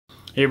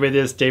Hey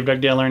everybody, this is Dave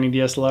Dugdale, learning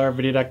DSLR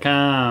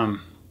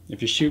video.com.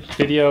 If you shoot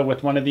video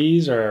with one of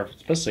these, or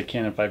especially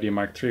Canon 5D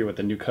Mark III with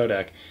the new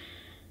codec,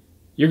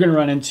 you're going to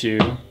run into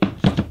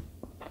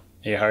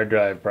a hard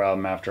drive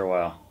problem after a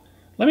while.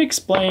 Let me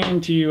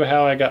explain to you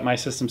how I got my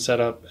system set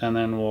up, and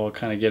then we'll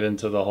kind of get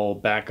into the whole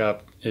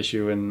backup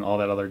issue and all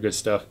that other good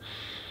stuff.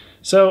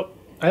 So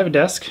I have a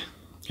desk,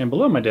 and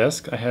below my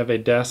desk I have a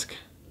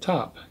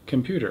desktop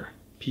computer,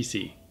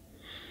 PC.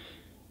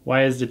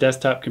 Why is the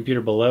desktop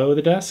computer below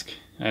the desk?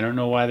 I don't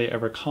know why they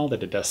ever called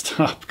it a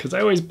desktop, because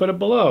I always put it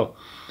below.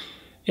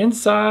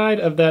 Inside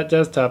of that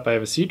desktop I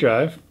have a C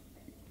drive,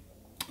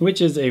 which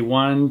is a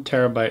 1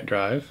 terabyte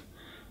drive,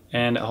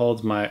 and it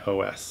holds my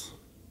OS.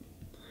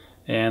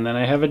 And then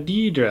I have a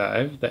D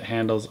drive that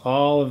handles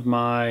all of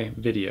my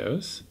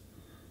videos,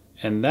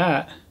 and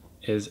that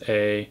is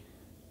a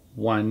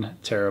 1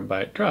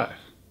 terabyte drive.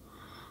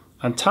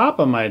 On top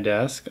of my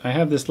desk I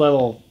have this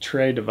little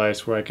tray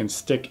device where I can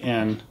stick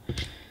in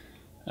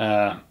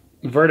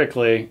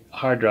vertically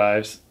hard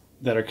drives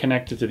that are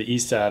connected to the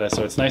eSATA,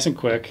 so it's nice and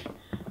quick.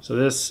 So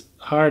this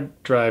hard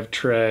drive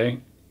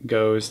tray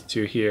goes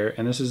to here,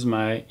 and this is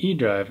my E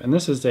drive, and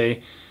this is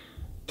a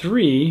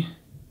 3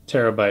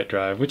 terabyte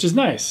drive, which is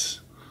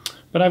nice.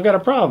 But I've got a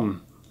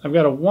problem. I've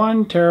got a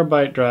 1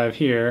 terabyte drive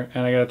here,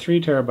 and I got a 3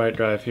 terabyte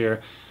drive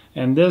here,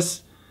 and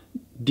this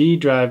D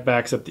drive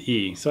backs up to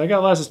E. So I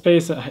got lots of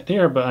space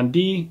here, but on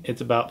D it's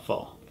about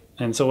full.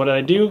 And so what did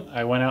I do?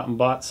 I went out and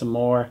bought some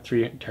more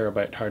 3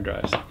 terabyte hard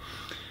drives.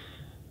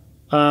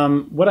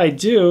 What I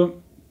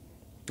do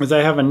is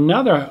I have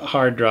another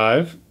hard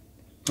drive,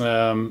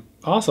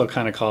 also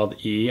kind of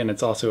called E, and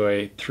it's also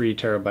a 3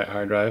 terabyte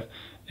hard drive.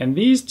 And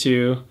these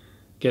two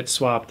get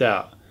swapped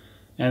out,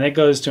 and it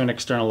goes to an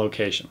external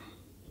location.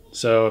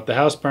 So if the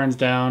house burns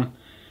down,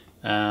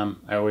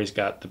 I always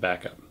got the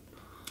backup.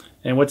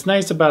 And what's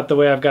nice about the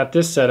way I've got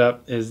this set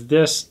up is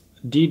this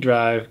D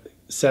drive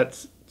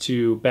sets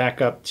to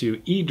back up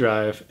to E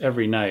drive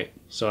every night.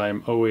 So I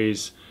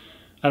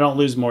don't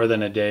lose more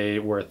than a day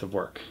worth of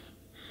work.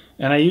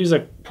 And I use a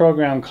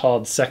program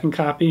called Second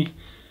Copy.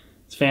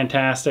 It's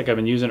fantastic. I've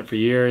been using it for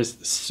years.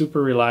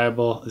 Super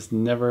reliable. It's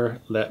never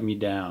let me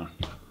down.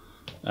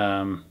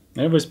 And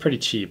it was pretty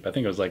cheap. I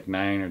think it was like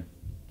 9 or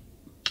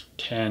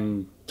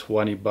 10,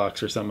 20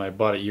 bucks or something. I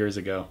bought it years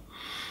ago.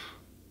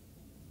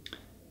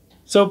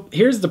 So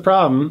here's the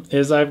problem,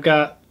 is I've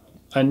got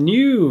a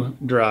new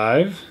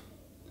drive,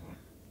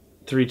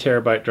 3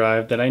 terabyte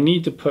drive, that I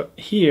need to put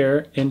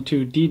here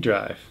into D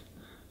drive.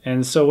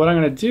 And so what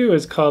I'm going to do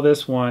is call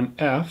this one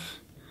F.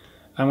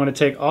 I'm going to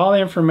take all the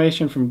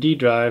information from D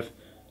drive,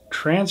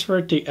 transfer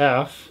it to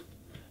F,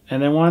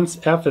 and then once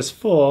F is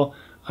full,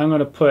 I'm going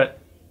to put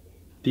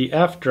the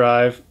F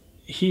drive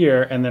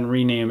here and then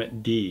rename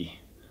it D.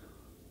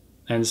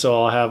 And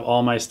so I'll have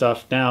all my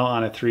stuff now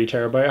on a 3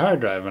 terabyte hard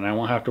drive, and I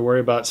won't have to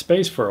worry about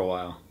space for a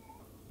while.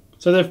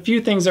 So there are a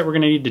few things that we're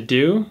going to need to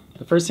do.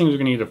 The first thing is we're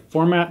going to need to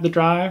format the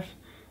drive,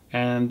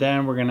 and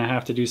then we're going to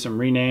have to do some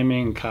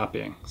renaming and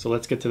copying. So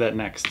let's get to that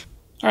next.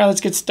 All right, let's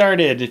get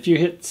started. If you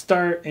hit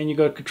start and you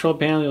go to control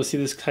panel, you'll see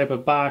this type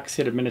of box.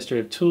 Hit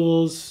administrative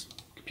tools,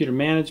 computer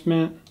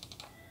management,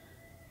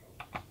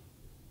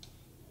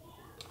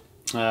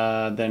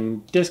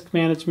 then disk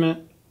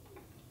management.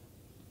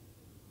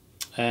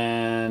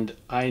 And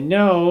I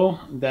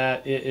know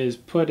that it is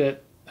put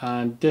it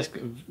on disk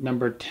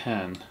number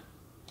 10.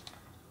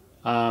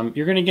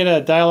 You're going to get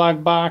a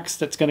dialog box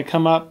that's going to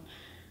come up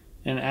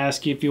and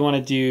ask you if you want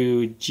to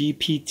do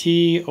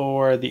GPT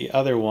or the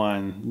other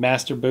one,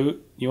 master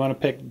boot. You want to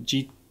pick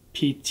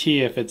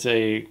GPT if it's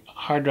a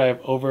hard drive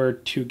over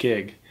 2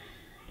 gig.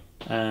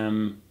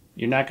 You're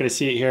not going to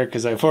see it here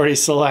because I've already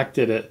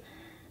selected it.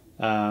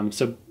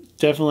 So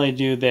definitely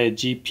do the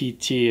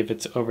GPT if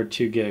it's over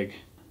 2 gig.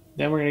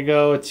 Then we're going to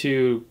go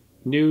to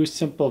new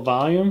simple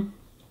volume.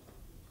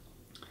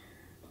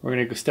 We're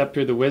going to go step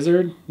through the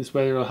wizard. This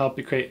wizard will help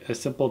you create a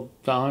simple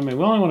volume. And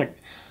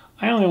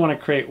I only want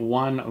to create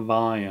one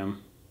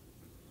volume.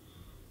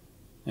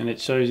 And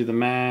it shows you the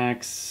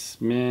max,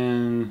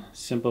 min,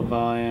 simple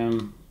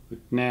volume,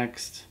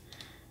 next.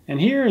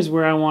 And here is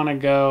where I want to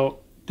go.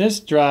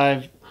 This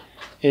drive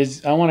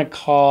is, I want to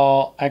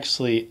call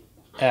actually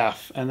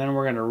F, and then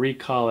we're going to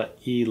recall it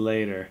E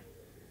later.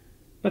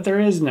 But there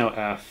is no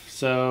F,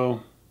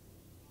 so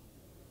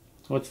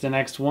what's the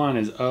next one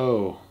is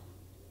O.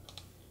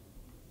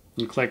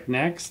 You click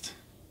next.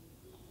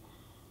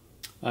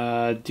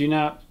 Do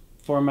not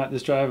format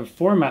this drive.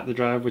 Format the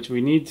drive, which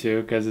we need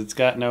to because it's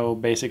got no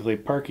basically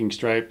parking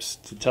stripes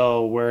to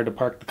tell where to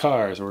park the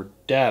cars or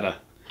data.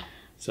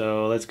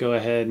 So let's go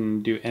ahead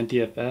and do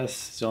NTFS.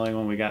 It's the only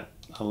one we got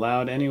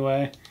allowed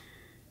anyway.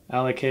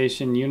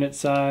 Allocation unit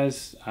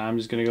size. I'm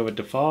just going to go with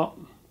default.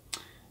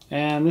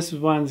 And this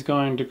one's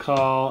going to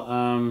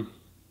call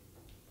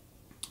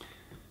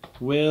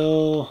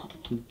will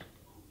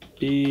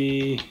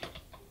be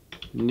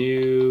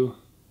new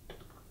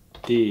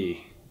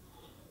D.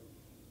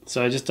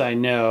 So I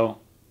know.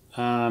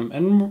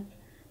 And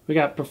we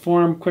got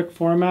perform quick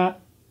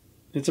format.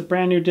 It's a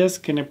brand new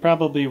disk and it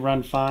probably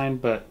run fine,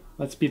 but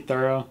let's be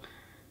thorough.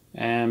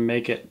 and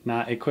make it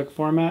not a quick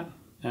format,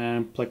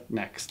 and click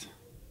next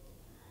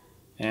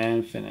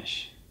and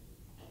finish.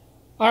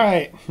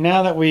 Alright,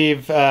 now that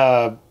we've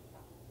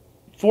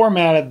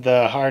formatted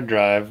the hard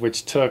drive,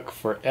 which took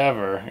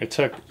forever, it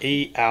took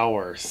 8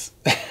 hours.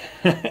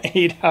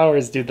 8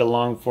 hours to do the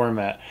long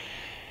format.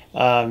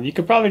 You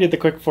could probably do the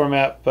quick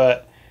format,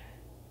 but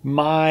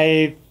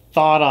my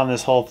thought on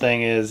this whole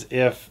thing is,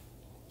 if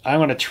I'm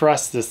going to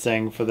trust this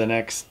thing for the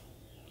next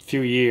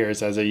few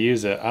years as I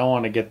use it, I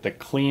want to get the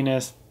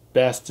cleanest,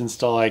 best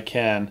install I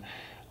can.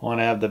 I want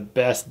to have the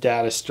best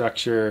data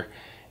structure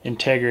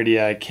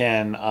integrity I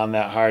can on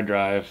that hard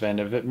drive,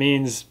 and if it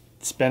means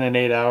spending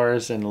 8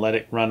 hours and let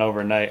it run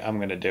overnight, I'm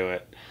going to do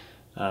it.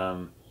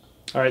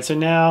 Alright, so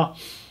now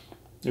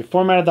we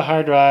formatted the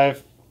hard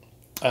drive.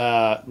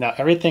 Now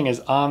everything is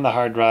on the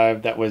hard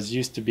drive that was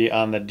used to be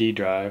on the D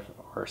drive,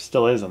 or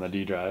still is on the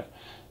D drive.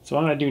 So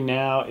what I'm going to do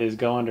now is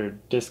go under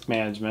disk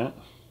management.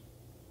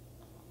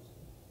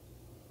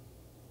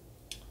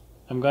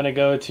 I'm going to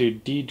go to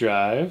D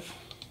drive.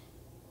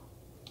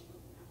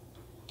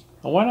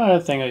 And one other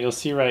thing that you'll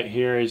see right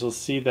here is you'll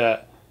see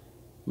that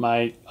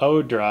my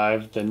O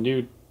drive, the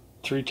new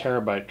 3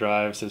 terabyte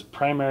drive, says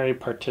primary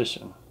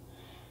partition.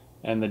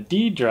 And the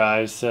D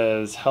drive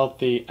says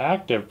healthy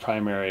active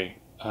primary.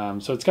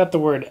 So it's got the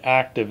word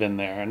active in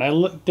there. And I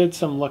did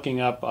some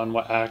looking up on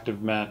what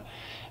active meant.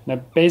 And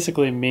it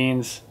basically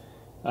means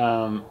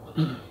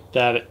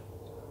that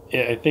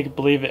I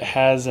believe it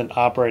has an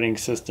operating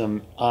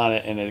system on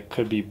it and it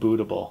could be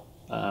bootable.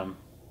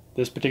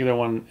 This particular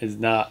one is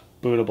not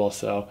bootable,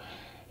 so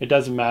it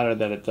doesn't matter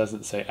that it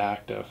doesn't say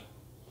active.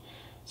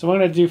 So what I'm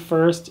going to do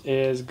first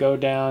is go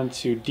down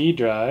to D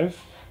drive.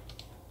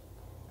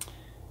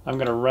 I'm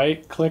going to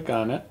right click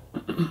on it.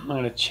 I'm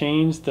going to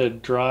change the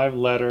drive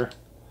letter,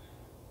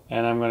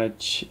 and I'm going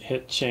to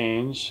hit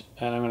change,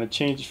 and I'm going to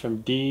change it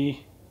from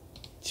D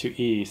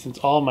to E, since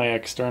all my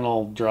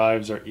external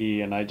drives are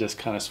E and I just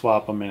kind of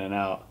swap them in and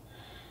out.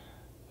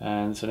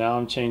 And so now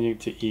I'm changing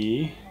to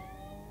E.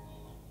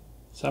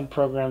 Some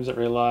programs that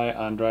rely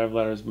on drive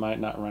letters might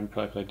not run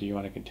correctly. Do you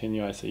want to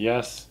continue? I say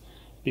yes,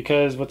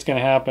 because what's going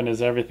to happen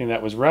is everything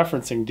that was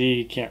referencing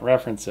D can't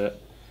reference it.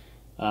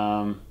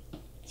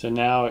 So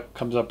now it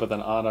comes up with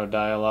an auto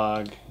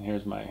dialog.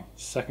 Here's my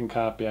second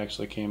copy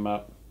actually came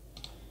up.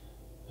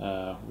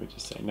 We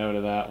just say no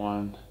to that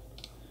one.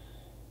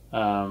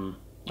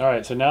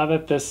 Alright, so now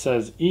that this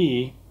says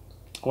E,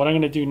 what I'm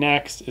going to do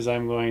next is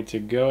I'm going to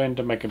go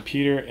into my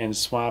computer and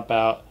swap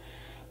out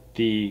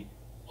the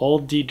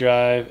old D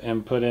drive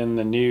and put in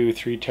the new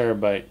 3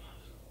 terabyte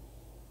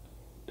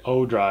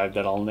O drive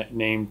that I'll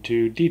name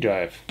to D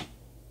drive.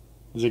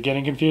 Is it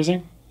getting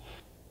confusing?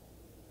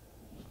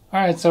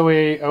 Alright, so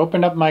we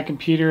opened up my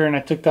computer and I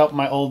took out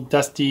my old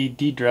dusty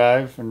D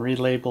drive and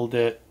relabeled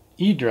it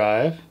E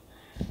drive.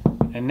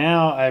 And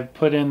now I've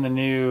put in the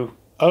new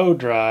O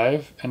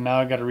drive, and now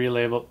I got to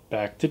relabel it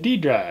back to D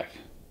drive.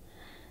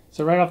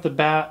 So right off the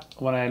bat,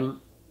 when I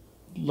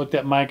looked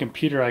at my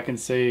computer, I can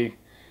say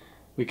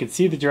we can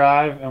see the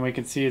drive, and we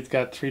can see it's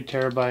got 3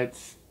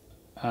 terabytes,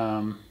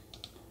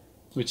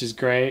 which is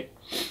great.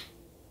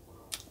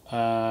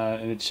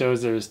 And it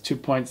shows there's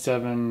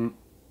 2.7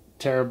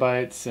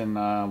 terabytes and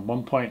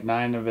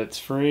 1.9 of it's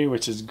free,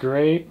 which is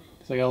great.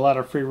 So I got a lot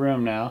of free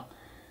room now.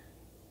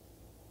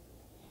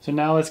 So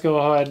now let's go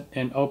ahead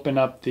and open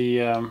up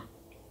the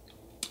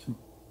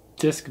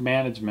disk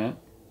management,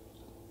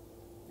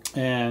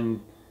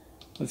 and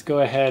let's go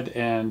ahead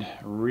and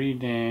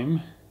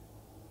rename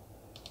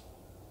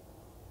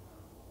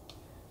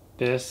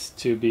this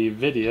to be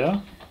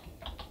video.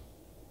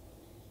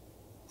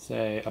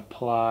 Say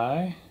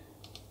apply.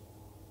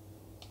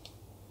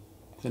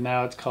 So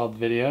now it's called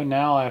video.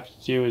 Now all I have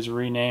to do is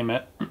rename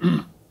it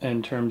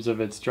in terms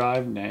of its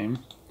drive name.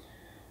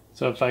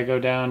 So if I go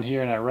down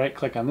here and I right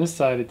click on this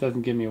side, it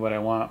doesn't give me what I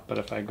want, but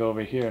if I go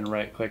over here and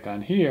right click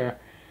on here,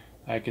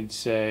 I could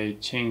say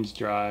change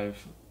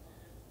drive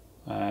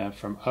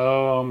from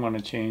O. I'm going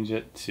to change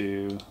it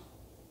to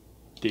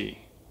D.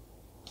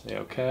 Say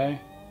OK.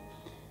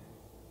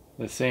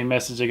 The same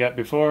message I got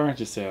before,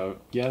 just say oh,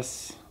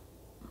 yes.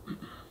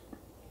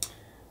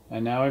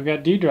 And now we've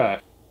got D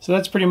drive. So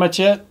that's pretty much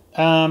it.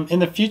 In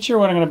the future,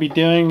 what I'm going to be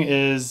doing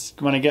is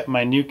when I get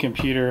my new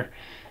computer,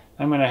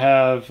 I'm going to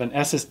have an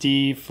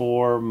SSD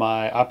for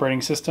my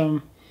operating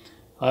system.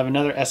 I'll have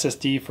another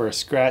SSD for a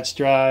scratch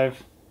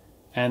drive.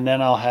 And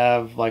then I'll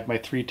have like my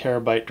 3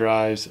 terabyte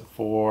drives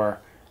for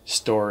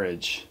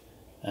storage.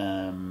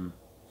 If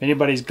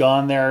anybody's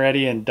gone there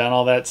already and done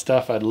all that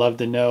stuff, I'd love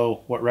to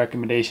know what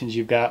recommendations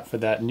you've got for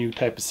that new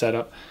type of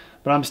setup.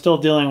 But I'm still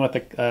dealing with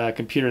a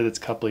computer that's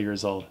a couple of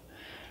years old.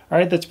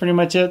 Alright, that's pretty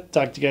much it.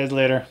 Talk to you guys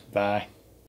later. Bye.